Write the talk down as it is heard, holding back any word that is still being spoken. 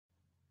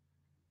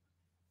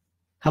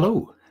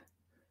Hello.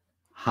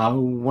 How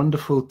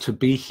wonderful to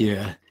be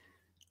here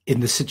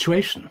in this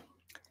situation.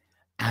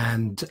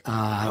 And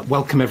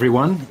welcome,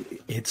 everyone.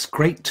 It's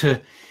great to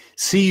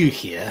see you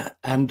here.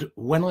 And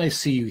when I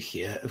see you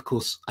here, of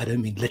course, I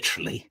don't mean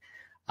literally.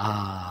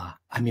 I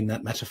mean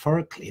that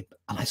metaphorically.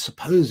 And I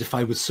suppose if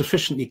I was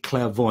sufficiently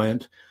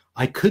clairvoyant,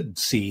 I could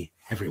see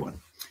everyone.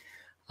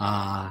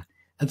 And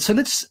so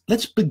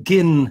let's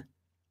begin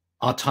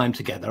our time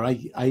together.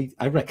 I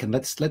reckon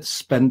let's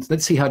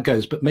see how it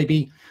goes, but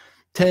maybe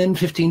 10,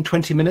 15,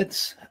 20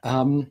 minutes,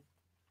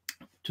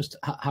 just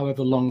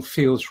however long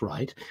feels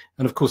right.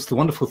 And of course, the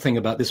wonderful thing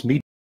about this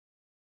meeting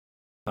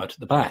out at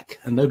the back,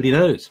 and nobody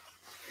knows.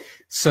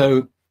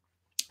 So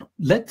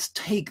let's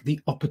take the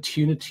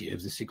opportunity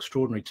of this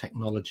extraordinary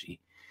technology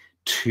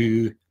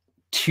to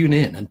tune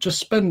in and just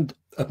spend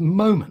a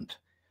moment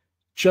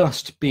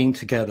just being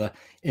together,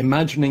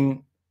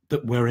 imagining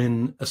that we're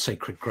in a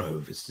sacred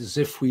grove. It's as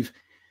if we've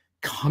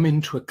come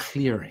into a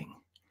clearing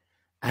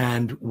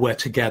and we're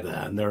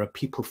together, and there are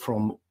people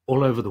from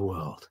all over the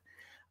world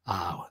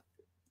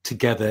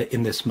together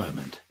in this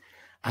moment.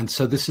 And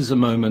so this is a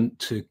moment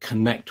to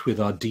connect with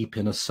our deep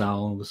inner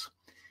selves,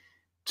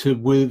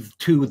 with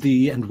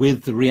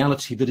the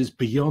reality that is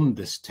beyond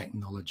this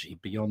technology,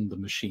 beyond the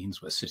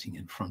machines we're sitting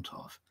in front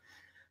of,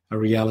 a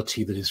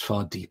reality that is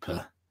far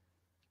deeper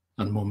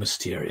and more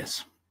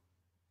mysterious.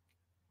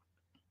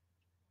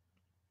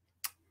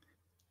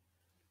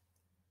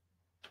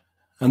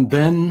 And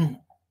then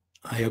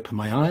I open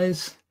my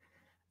eyes,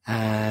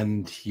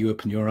 and you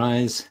open your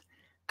eyes,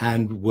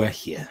 and we're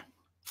here.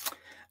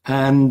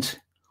 And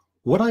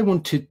what I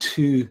wanted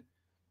to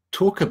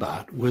talk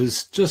about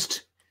was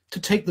just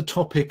to take the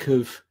topic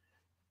of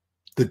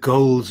the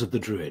goals of the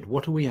Druid.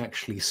 What are we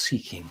actually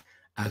seeking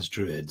as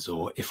Druids,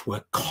 or if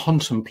we're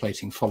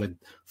contemplating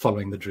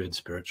following the Druid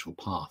spiritual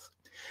path?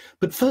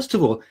 But first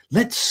of all,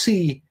 let's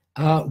see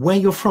where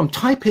you're from.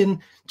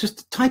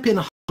 Just type in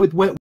with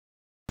where you're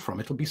from.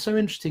 It'll be so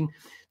interesting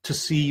to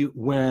see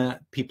where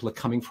people are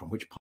coming from,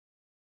 which part.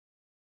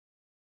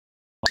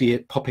 See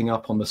it popping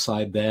up on the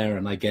side there,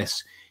 and I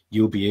guess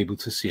you'll be able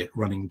to see it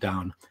running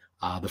down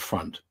the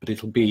front. But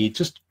it'll be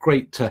just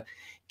great to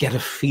get a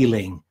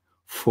feeling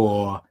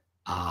for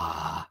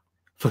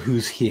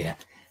who's here,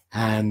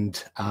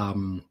 and I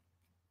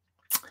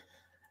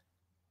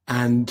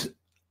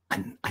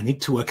need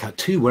to work out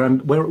too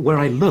where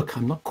I look.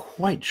 I'm not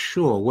quite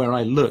sure where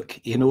I look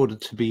in order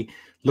to be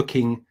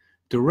looking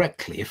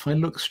directly. If I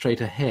look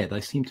straight ahead,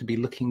 I seem to be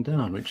looking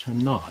down, which I'm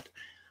not.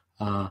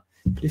 But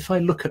if I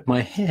look at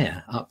my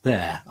hair up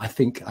there, I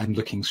think I'm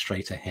looking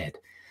straight ahead.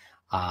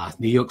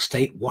 New York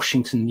State,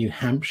 Washington, New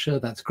Hampshire,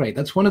 that's great.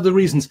 That's one of the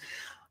reasons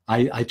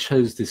I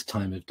chose this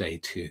time of day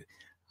too.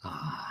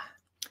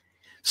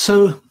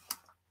 So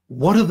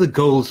what are the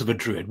goals of a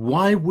Druid?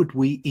 Why would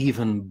we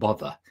even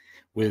bother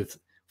with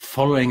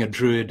following a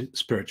Druid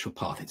spiritual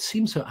path? It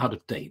seems so out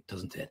of date,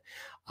 doesn't it?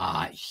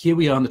 Here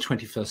we are in the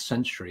 21st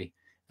century,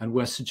 and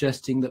we're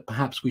suggesting that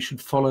perhaps we should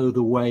follow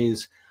the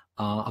ways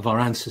of our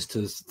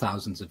ancestors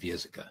thousands of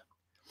years ago.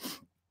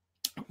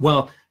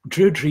 Well,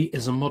 Druidry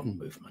is a modern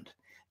movement,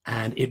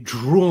 and it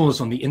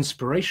draws on the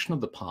inspiration of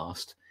the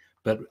past,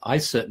 but I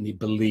certainly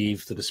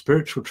believe that a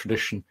spiritual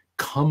tradition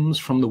comes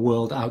from the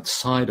world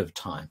outside of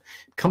time.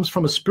 It comes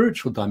from a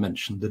spiritual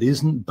dimension that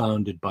isn't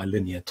bounded by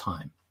linear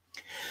time.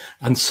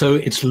 And so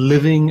it's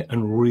living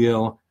and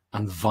real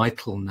and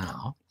vital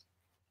now.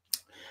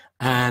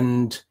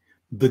 And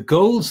the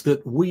goals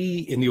that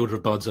we in the Order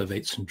of Bards,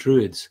 Ovates and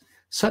Druids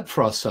set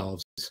for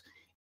ourselves is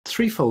a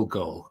threefold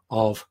goal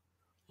of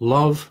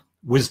love,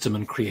 wisdom,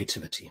 and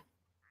creativity.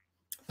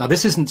 Now,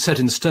 this isn't set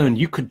in stone.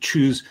 You could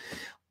choose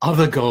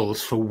other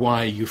goals for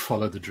why you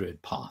follow the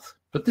Druid path,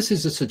 but this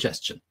is a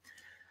suggestion.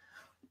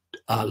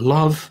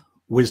 Love,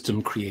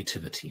 wisdom,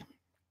 creativity.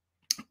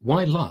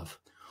 Why love?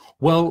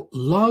 Well,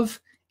 love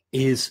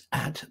is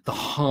at the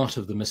heart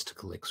of the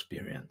mystical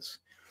experience.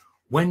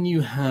 When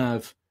you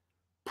have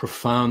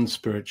profound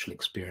spiritual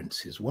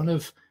experiences, one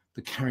of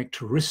the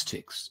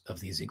characteristics of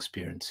these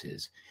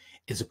experiences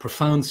is a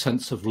profound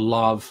sense of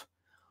love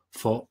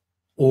for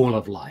all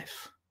of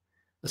life,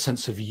 a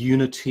sense of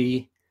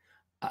unity,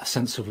 a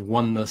sense of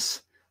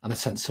oneness, and a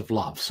sense of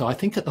love. So I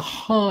think at the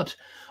heart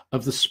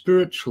of the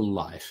spiritual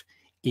life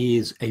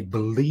is a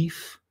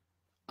belief,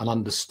 an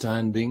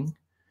understanding,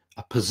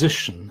 a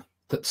position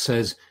that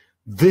says,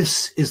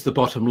 this is the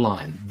bottom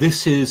line.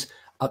 This is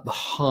at the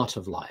heart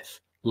of life.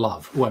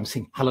 Love. Oh, I'm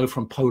seeing hello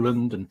from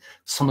Poland and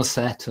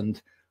Somerset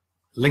and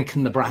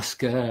Lincoln,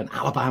 Nebraska and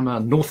Alabama,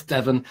 North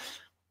Devon,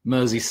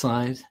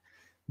 Merseyside,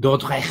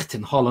 Dordrecht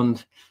in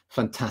Holland.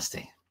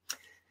 Fantastic.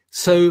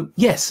 So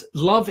yes,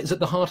 love is at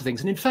the heart of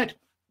things. And in fact,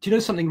 do you know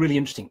something really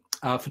interesting?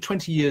 For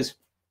 20 years,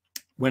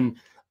 when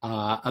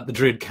at the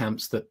Druid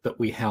camps that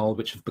we held,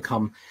 which have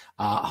become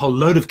a whole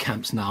load of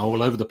camps now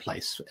all over the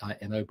place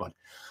in Obod,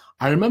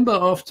 I remember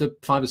after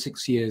 5 or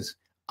 6 years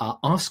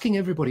asking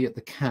everybody at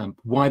the camp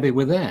why they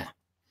were there.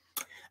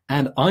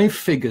 And I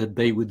figured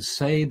they would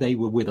say they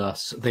were with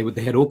us.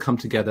 They had all come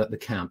together at the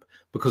camp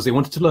because they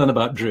wanted to learn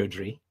about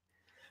Druidry,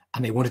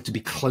 and they wanted to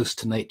be close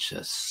to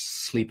nature,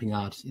 sleeping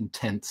out in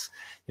tents,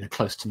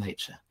 close to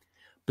nature.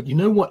 But you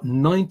know what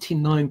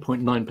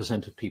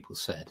 99.9% of people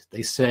said?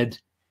 They said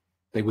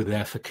they were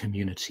there for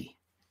community.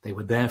 They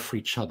were there for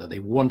each other. They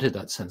wanted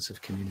that sense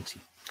of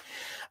community.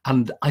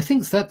 And I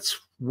think that's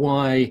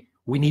why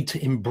we need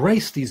to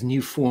embrace these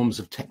new forms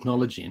of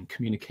technology and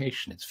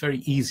communication. It's very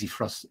easy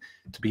for us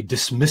to be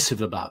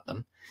dismissive about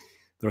them.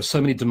 There are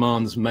so many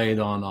demands made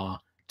on our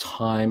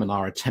time and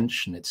our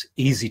attention. It's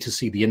easy to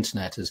see the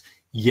internet as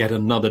yet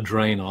another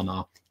drain on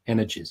our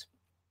energies.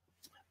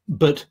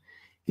 But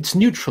it's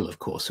neutral, of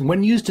course, and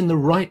when used in the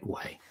right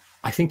way,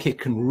 I think it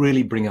can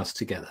really bring us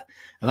together.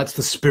 And that's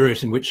the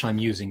spirit in which I'm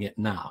using it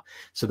now,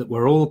 so that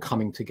we're all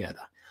coming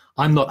together.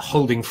 I'm not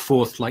holding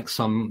forth like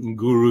some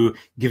guru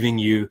giving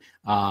you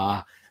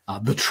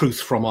the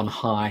truth from on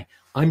high.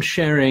 I'm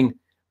sharing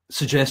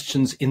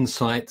suggestions,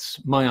 insights,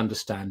 my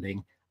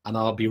understanding, and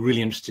I'll be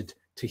really interested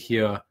to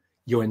hear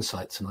your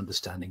insights and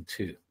understanding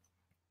too.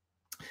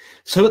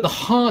 So at the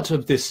heart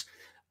of this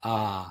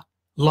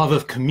love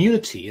of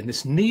community and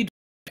this need,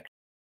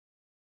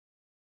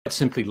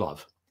 simply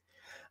love.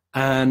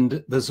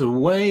 And there's a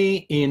way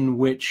in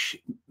which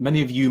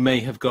many of you may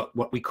have got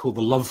what we call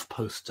the love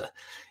poster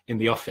in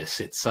the office.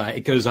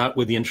 It goes out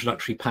with the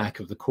introductory pack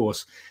of the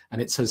course,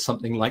 and it says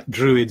something like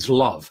Druids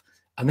love.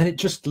 And then it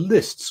just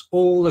lists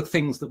all the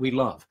things that we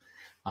love,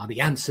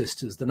 the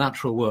ancestors, the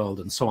natural world,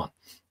 and so on.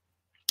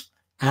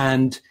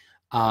 And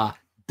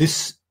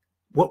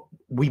what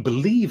we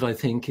believe, I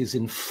think, is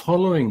in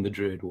following the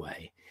Druid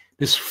way,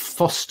 this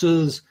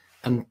fosters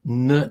and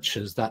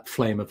nurtures that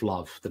flame of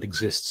love that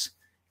exists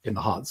in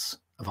the hearts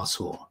of us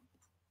all.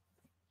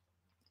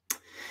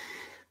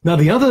 Now,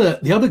 the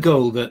other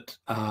goal that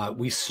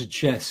we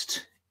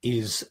suggest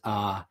is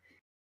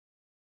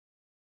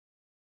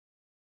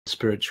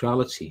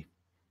spirituality,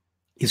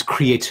 is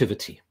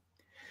creativity.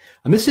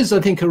 And this is, I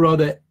think, a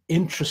rather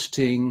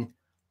interesting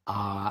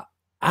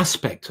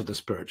aspect of the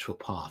spiritual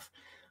path.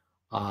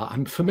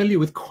 I'm familiar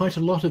with quite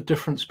a lot of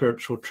different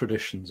spiritual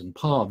traditions and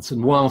paths,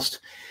 and whilst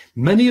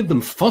many of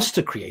them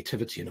foster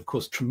creativity, and of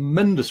course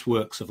tremendous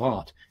works of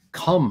art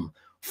come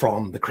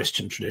from the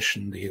Christian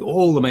tradition,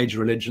 all the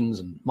major religions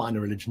and minor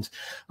religions,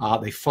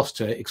 they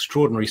foster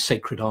extraordinary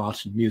sacred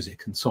art and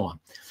music and so on.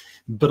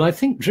 But I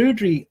think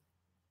Druidry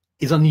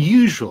is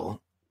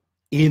unusual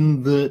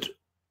in that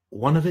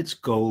one of its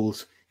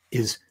goals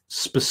is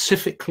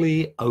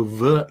specifically,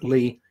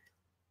 overtly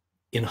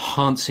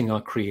enhancing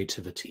our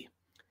creativity.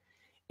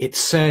 It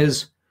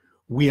says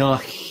we are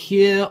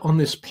here on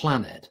this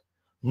planet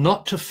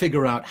not to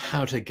figure out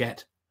how to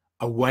get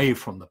away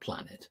from the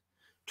planet,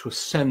 to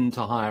ascend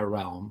to higher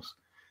realms,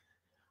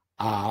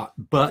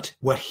 but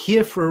we're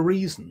here for a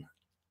reason.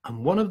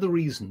 And one of the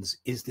reasons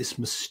is this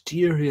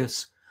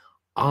mysterious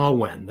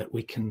Arwen that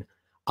we can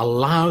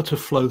allow to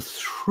flow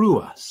through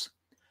us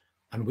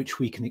and which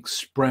we can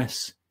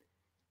express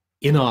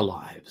in our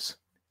lives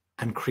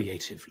and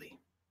creatively.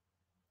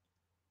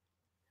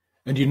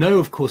 And you know,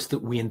 of course,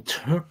 that we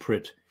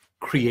interpret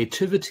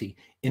creativity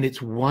in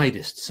its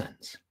widest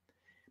sense.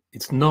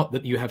 It's not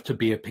that you have to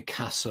be a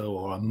Picasso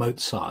or a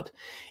Mozart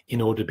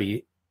in order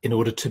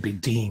to be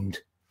deemed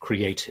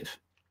creative.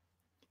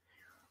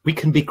 We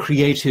can be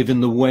creative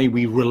in the way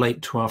we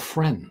relate to our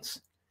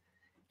friends,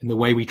 in the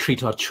way we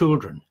treat our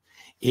children,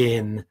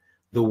 in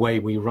the way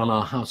we run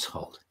our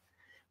household.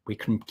 We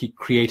can be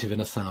creative in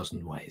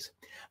 1,000 ways.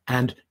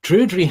 And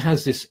Druidry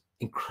has this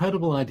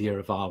incredible idea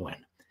of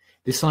Arwen,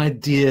 this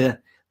idea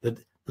that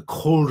the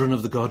cauldron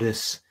of the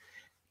goddess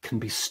can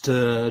be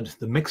stirred,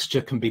 the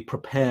mixture can be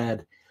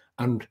prepared,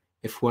 and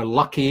if we're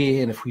lucky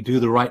and if we do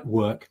the right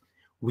work,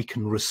 we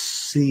can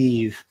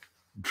receive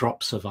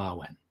drops of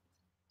Arwen.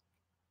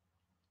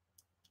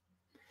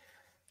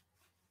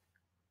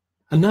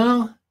 And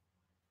now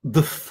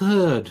the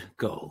third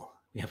goal.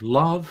 We have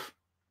love,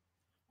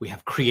 we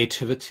have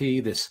creativity,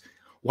 this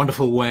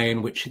wonderful way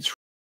in which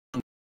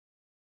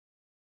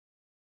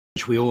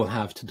we all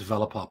have to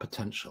develop our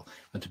potential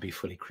and to be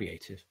fully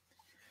creative.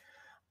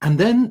 And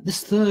then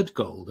this third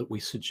goal that we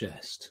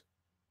suggest,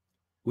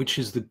 which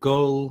is the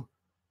goal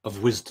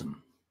of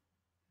wisdom,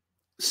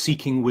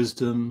 seeking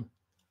wisdom,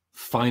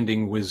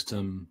 finding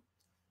wisdom,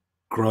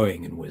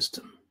 growing in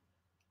wisdom.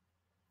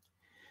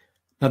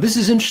 Now, this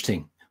is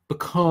interesting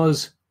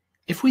because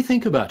if we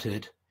think about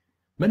it,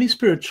 many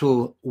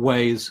spiritual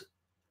ways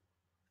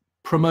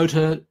promote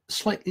a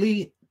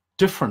slightly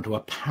different or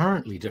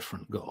apparently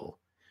different goal,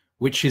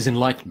 which is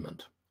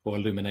enlightenment or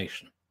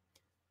illumination.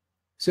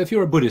 So if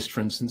you're a Buddhist,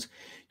 for instance,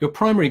 your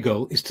primary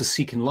goal is to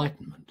seek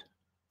enlightenment.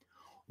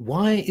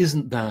 Why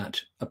isn't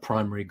that a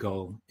primary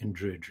goal in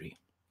Druidry?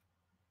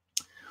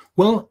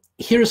 Well,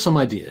 here are some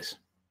ideas.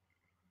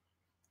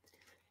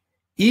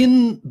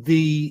 In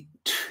the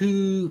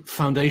two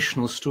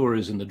foundational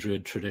stories in the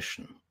Druid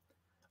tradition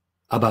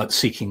about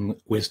seeking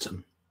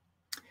wisdom,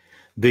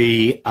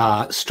 the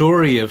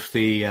story of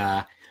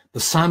the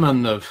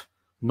salmon of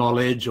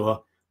knowledge,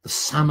 or the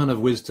salmon of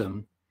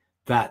wisdom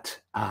that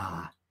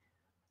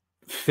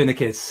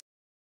Finnegas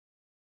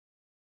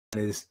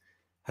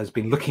has has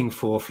been looking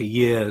for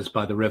years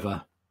by the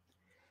river.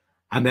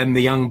 And then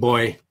the young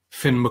boy,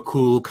 Finn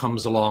McCool,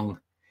 comes along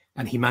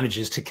and he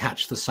manages to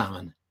catch the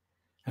salmon.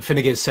 And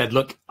Finnegan said,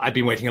 look, I've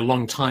been waiting a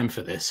long time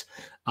for this.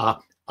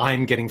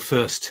 I'm getting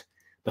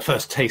the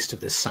first taste of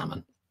this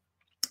salmon.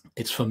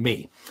 It's for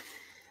me.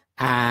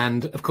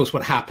 And of course,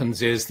 what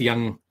happens is the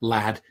young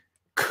lad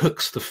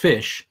cooks the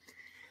fish,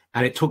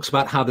 and it talks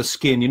about how the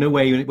skin, you know,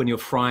 when you're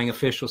frying a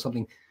fish or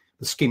something,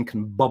 the skin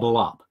can bubble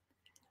up.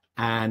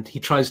 And he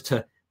tries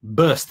to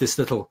burst this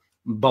little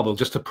bubble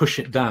just to push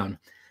it down.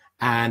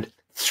 And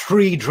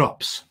 3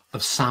 drops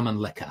of salmon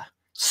liquor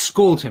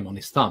scald him on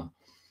his thumb.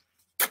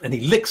 And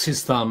he licks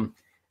his thumb,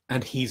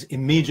 and he's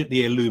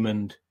immediately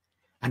illumined,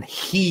 and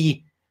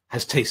he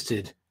has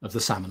tasted of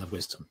the salmon of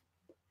wisdom.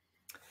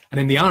 And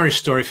in the Irish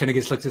story,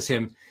 Finnegan looks at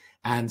him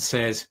and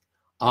says,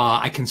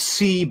 I can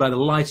see by the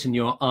light in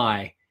your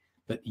eye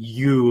that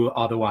you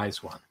are the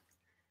wise one.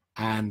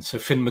 And so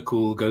Finn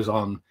McCool goes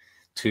on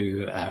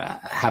to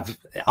have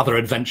other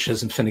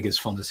adventures, and Finnegan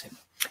fondles him.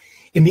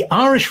 In the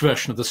Irish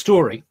version of the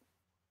story,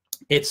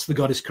 it's the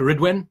goddess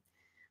Carr-Gomm,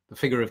 the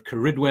figure of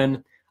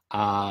Carr-Gomm.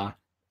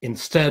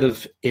 Instead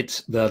of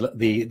it,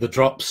 the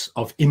drops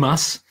of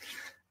Imas,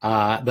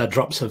 the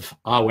drops of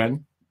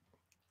Arwen.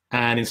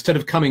 And instead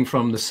of coming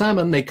from the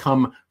salmon, they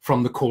come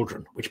from the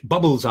cauldron, which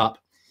bubbles up.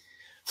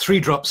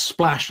 3 drops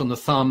splash on the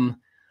thumb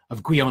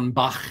of Gwion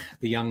Bach,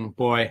 the young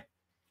boy.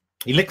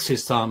 He licks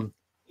his thumb,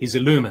 he's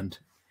illumined.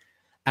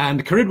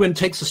 And Carr-Gomm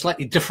takes a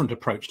slightly different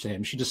approach to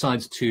him. She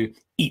decides to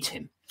eat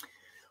him.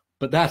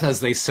 But that, as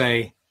they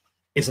say,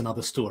 is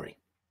another story.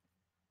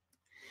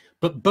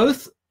 But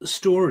both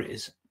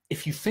stories,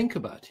 if you think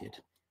about it,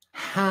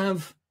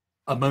 have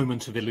a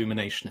moment of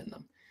illumination in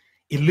them.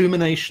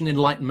 Illumination,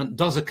 enlightenment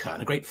does occur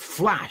in a great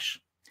flash.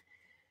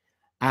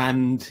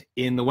 And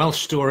in the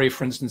Welsh story,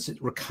 for instance,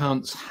 it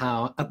recounts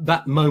how at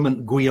that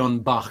moment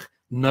Gwion Bach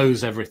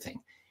knows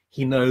everything.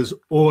 He knows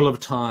all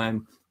of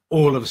time,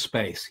 all of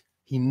space.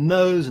 He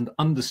knows and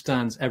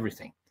understands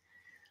everything.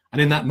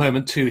 And in that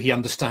moment, too, he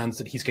understands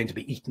that he's going to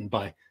be eaten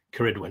by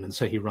Carr-Gomm, and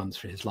so he runs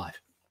for his life.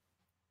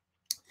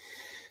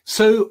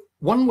 So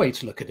one way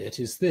to look at it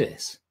is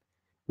this,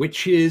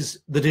 which is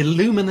that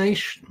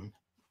illumination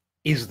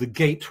is the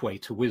gateway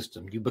to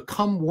wisdom. You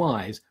become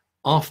wise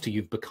after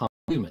you've become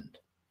illumined.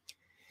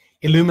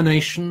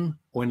 Illumination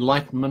or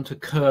enlightenment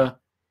occur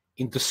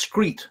in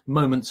discrete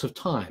moments of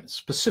time,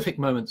 specific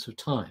moments of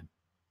time.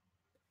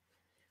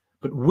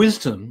 But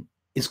wisdom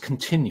is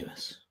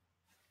continuous.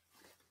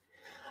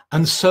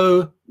 And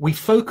so we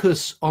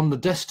focus on the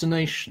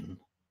destination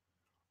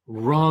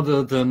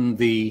rather than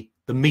the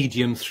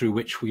medium through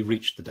which we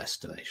reach the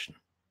destination.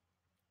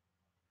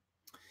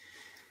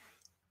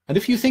 And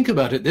if you think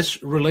about it,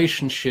 this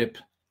relationship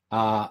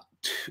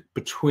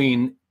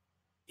between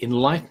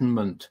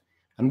enlightenment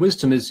and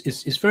wisdom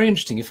is very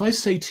interesting. If I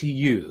say to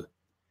you,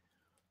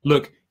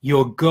 look,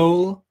 your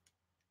goal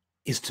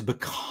is to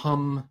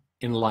become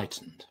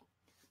enlightened.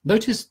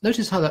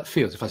 Notice how that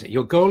feels if I say,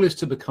 your goal is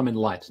to become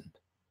enlightened.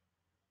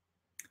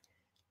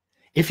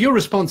 If your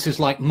response is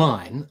like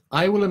mine,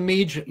 I will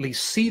immediately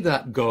see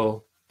that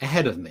goal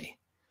ahead of me.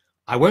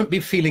 I won't be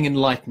feeling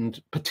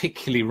enlightened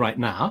particularly right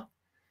now.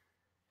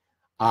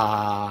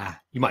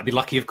 You might be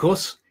lucky, of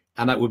course,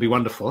 and that would be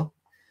wonderful.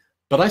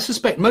 But I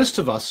suspect most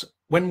of us,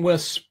 when we're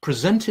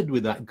presented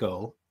with that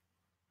goal,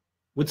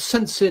 would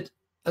sense it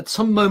at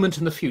some moment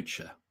in the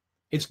future.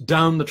 It's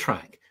down the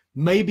track.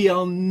 Maybe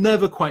I'll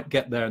never quite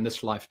get there in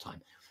this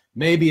lifetime.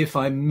 Maybe if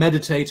I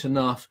meditate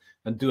enough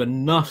and do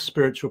enough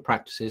spiritual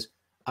practices,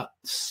 at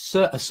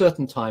a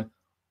certain time,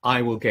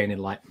 I will gain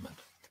enlightenment.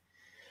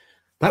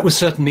 That was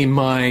certainly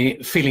my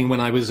feeling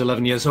when I was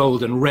 11 years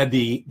old and read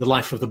the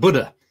life of the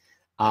Buddha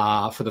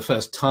for the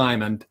first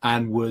time,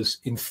 and was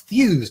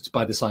enthused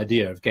by this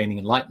idea of gaining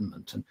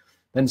enlightenment, and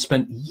then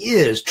spent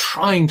years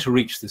trying to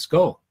reach this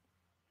goal.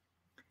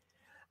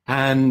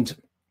 And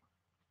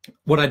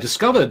what I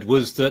discovered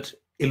was that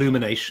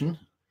illumination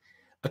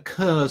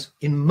occurs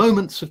in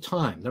moments of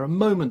time. There are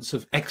moments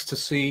of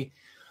ecstasy,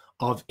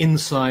 of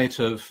insight,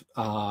 of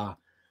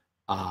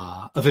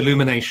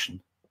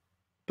illumination.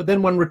 But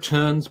then one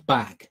returns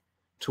back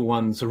to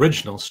one's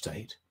original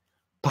state,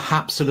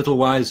 perhaps a little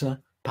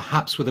wiser,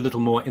 perhaps with a little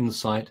more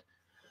insight.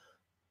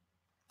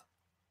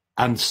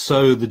 And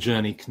so the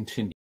journey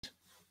continues.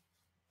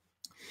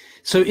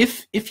 So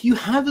if you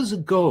have as a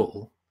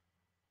goal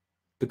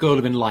the goal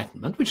of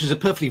enlightenment, which is a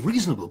perfectly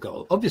reasonable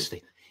goal,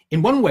 obviously,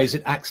 in one way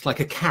it acts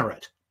like a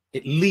carrot.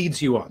 It leads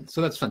you on.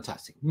 So that's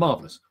fantastic,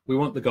 marvelous. We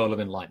want the goal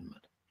of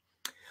enlightenment.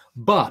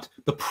 But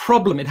the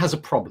problem, it has a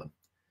problem,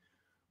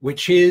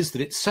 which is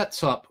that it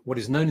sets up what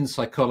is known in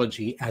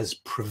psychology as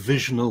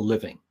provisional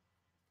living.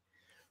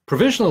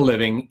 Provisional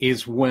living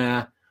is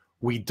where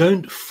we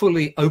don't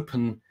fully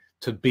open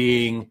to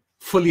being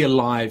fully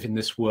alive in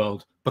this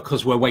world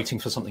because we're waiting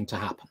for something to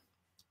happen.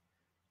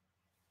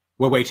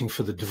 We're waiting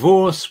for the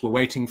divorce, we're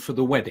waiting for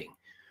the wedding,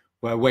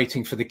 we're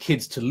waiting for the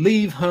kids to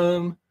leave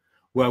home,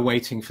 we're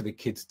waiting for the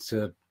kids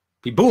to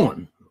be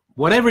born.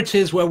 Whatever it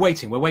is, we're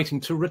waiting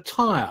to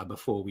retire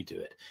before we do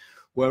it.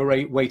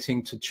 we're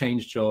waiting to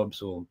change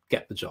jobs or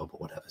get the job or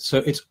whatever. So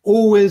it's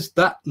always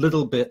that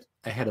little bit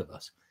ahead of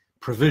us,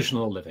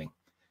 provisional living.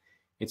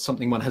 It's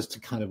something one has to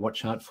kind of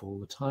watch out for all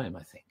the time,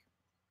 I think.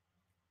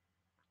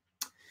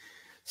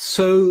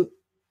 So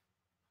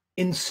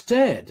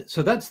instead,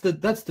 so that's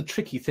the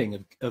tricky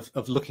thing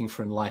of looking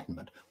for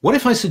enlightenment. What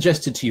if I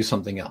suggested to you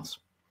something else?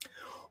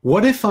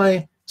 What if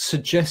I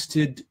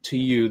suggested to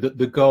you that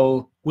the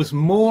goal was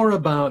more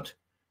about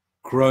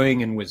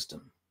growing in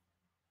wisdom?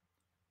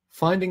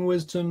 Finding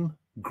wisdom,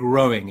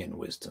 growing in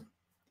wisdom.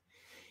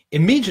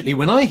 Immediately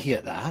when I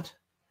hear that,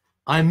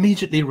 I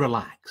immediately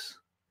relax.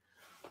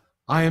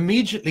 I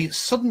immediately,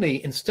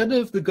 suddenly, instead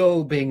of the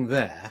goal being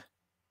there,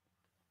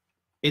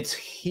 it's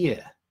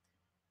here.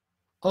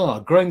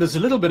 Growing, there's a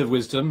little bit of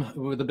wisdom,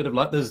 with a bit of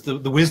light. There's the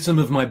wisdom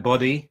of my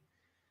body.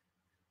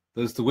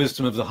 There's the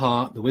wisdom of the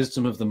heart, the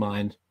wisdom of the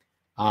mind.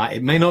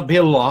 It may not be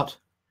a lot,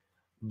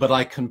 but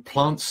I can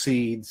plant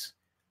seeds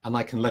and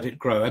I can let it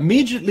grow.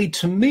 Immediately,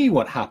 to me,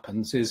 what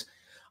happens is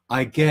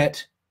I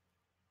get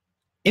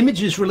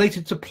images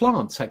related to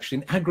plants, actually,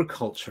 in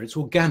agriculture. It's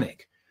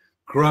organic,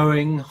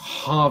 growing,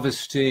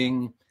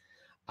 harvesting.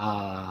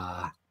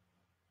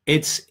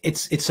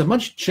 It's a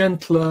much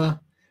gentler,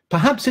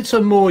 perhaps it's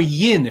a more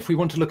yin, if we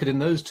want to look at it in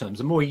those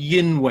terms, a more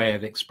yin way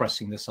of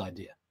expressing this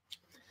idea.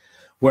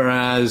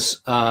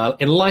 Whereas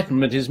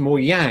enlightenment is more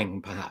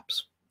yang,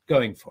 perhaps,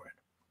 going for it,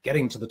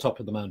 getting to the top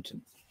of the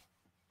mountain.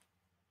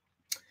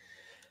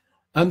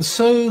 And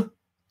so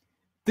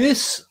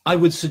this, I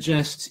would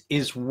suggest,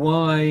 is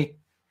why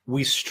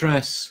we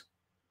stress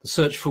the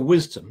search for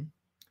wisdom,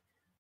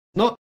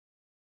 not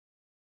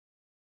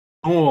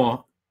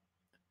more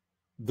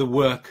the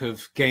work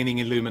of gaining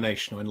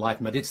illumination or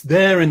enlightenment. It's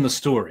there in the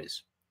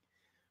stories.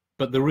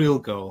 But the real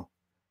goal,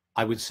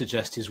 I would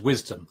suggest, is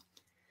wisdom.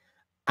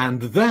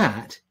 And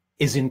that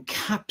is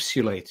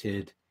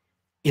encapsulated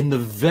in the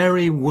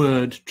very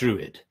word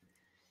druid.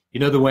 You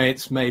know the way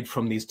it's made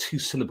from these two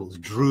syllables,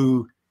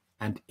 dru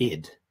and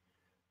id.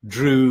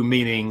 Dru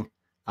meaning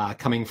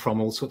coming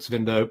from all sorts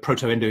of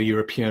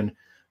Proto-Indo-European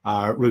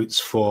roots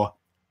for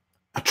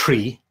a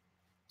tree,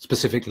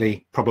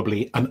 specifically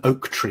probably an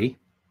oak tree,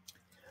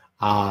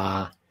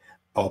 or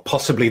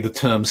possibly the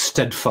term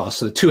steadfast.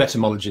 So the two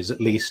etymologies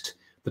at least,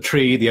 the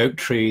tree, the oak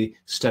tree,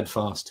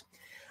 steadfast.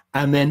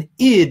 And then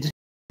id,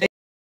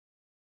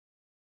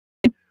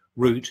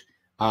 root,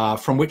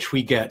 from which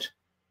we get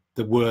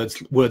the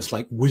words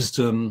like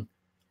wisdom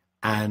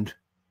and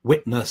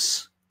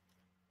witness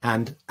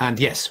and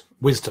yes,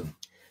 wisdom,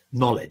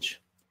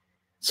 knowledge.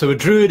 So a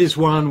druid is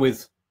one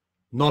with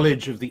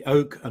knowledge of the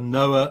oak, a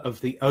knower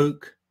of the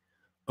oak,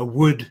 a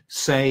wood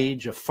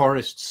sage, a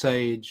forest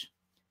sage,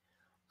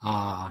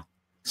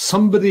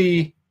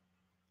 somebody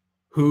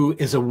who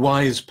is a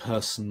wise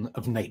person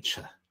of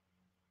nature.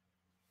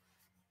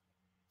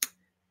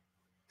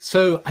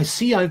 So I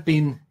see I've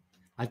been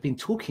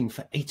talking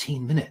for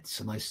 18 minutes,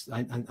 and I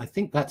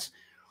think that's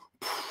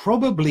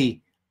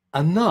probably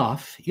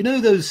enough. You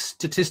know those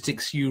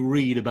statistics you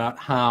read about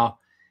how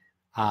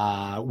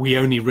we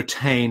only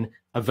retain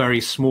a very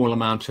small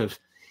amount of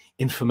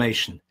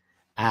information,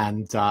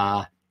 and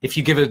if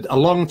you give a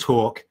long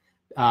talk,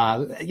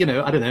 you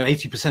know, I don't know,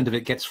 80% of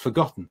it gets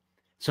forgotten.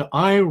 So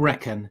I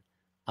reckon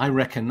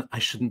I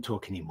shouldn't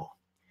talk anymore.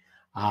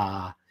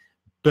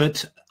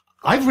 But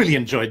I've really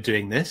enjoyed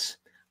doing this.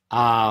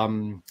 I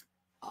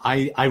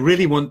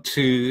really want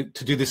to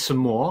do this some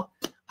more.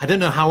 I don't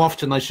know how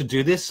often I should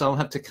do this. I'll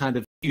have to kind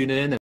of tune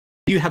in. And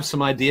you have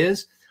some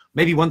ideas,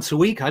 maybe once a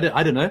week. I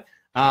don't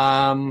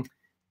know.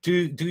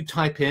 Do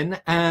type in,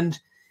 and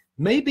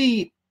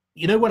maybe,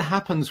 you know, what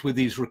happens with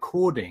these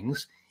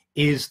recordings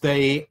is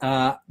they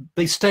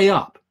stay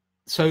up.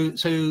 So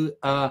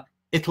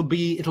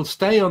it'll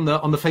stay on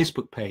the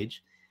Facebook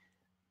page,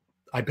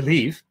 I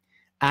believe,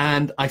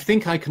 and I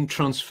think I can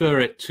transfer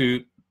it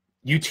to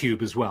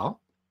YouTube as well.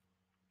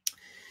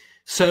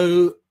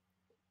 So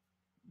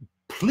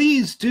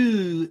please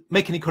do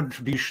make any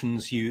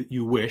contributions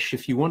you wish.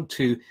 If you want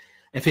to,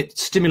 if it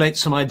stimulates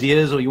some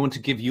ideas, or you want to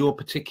give your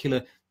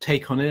particular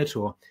take on it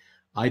or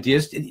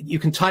ideas, you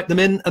can type them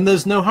in, and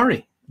there's no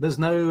hurry. There's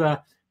no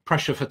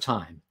pressure for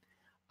time.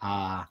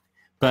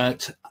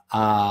 But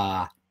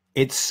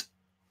it's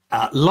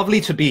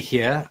lovely to be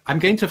here. I'm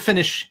going to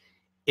finish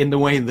in the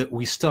way that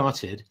we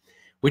started,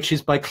 which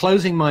is by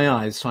closing my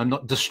eyes so I'm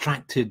not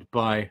distracted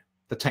by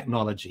the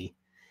technology,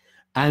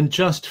 and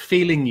just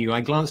feeling you.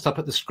 I glanced up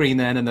at the screen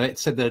then, and it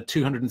said there are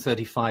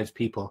 235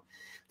 people.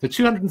 The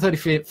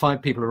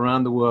 235 people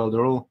around the world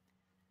are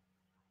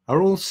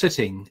all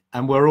sitting,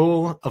 and we're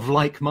all of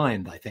like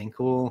mind, I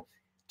think, all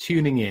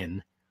tuning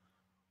in,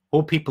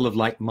 all people of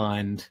like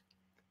mind,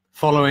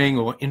 following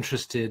or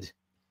interested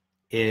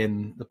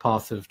in the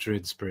path of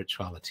Druid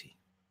spirituality.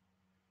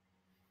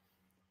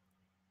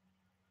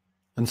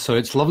 And so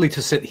it's lovely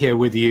to sit here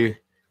with you,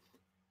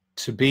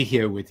 to be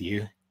here with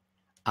you.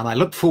 And I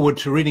look forward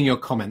to reading your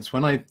comments.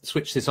 When I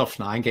switch this off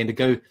now, I'm going to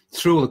go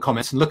through all the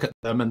comments and look at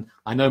them, and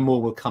I know more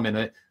will come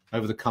in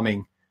over the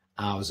coming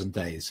hours and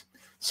days.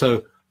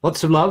 So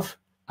lots of love,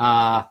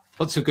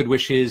 lots of good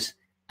wishes,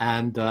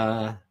 And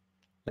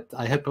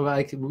I hope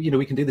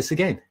we can do this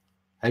again.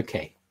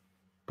 Okay,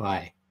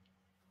 bye.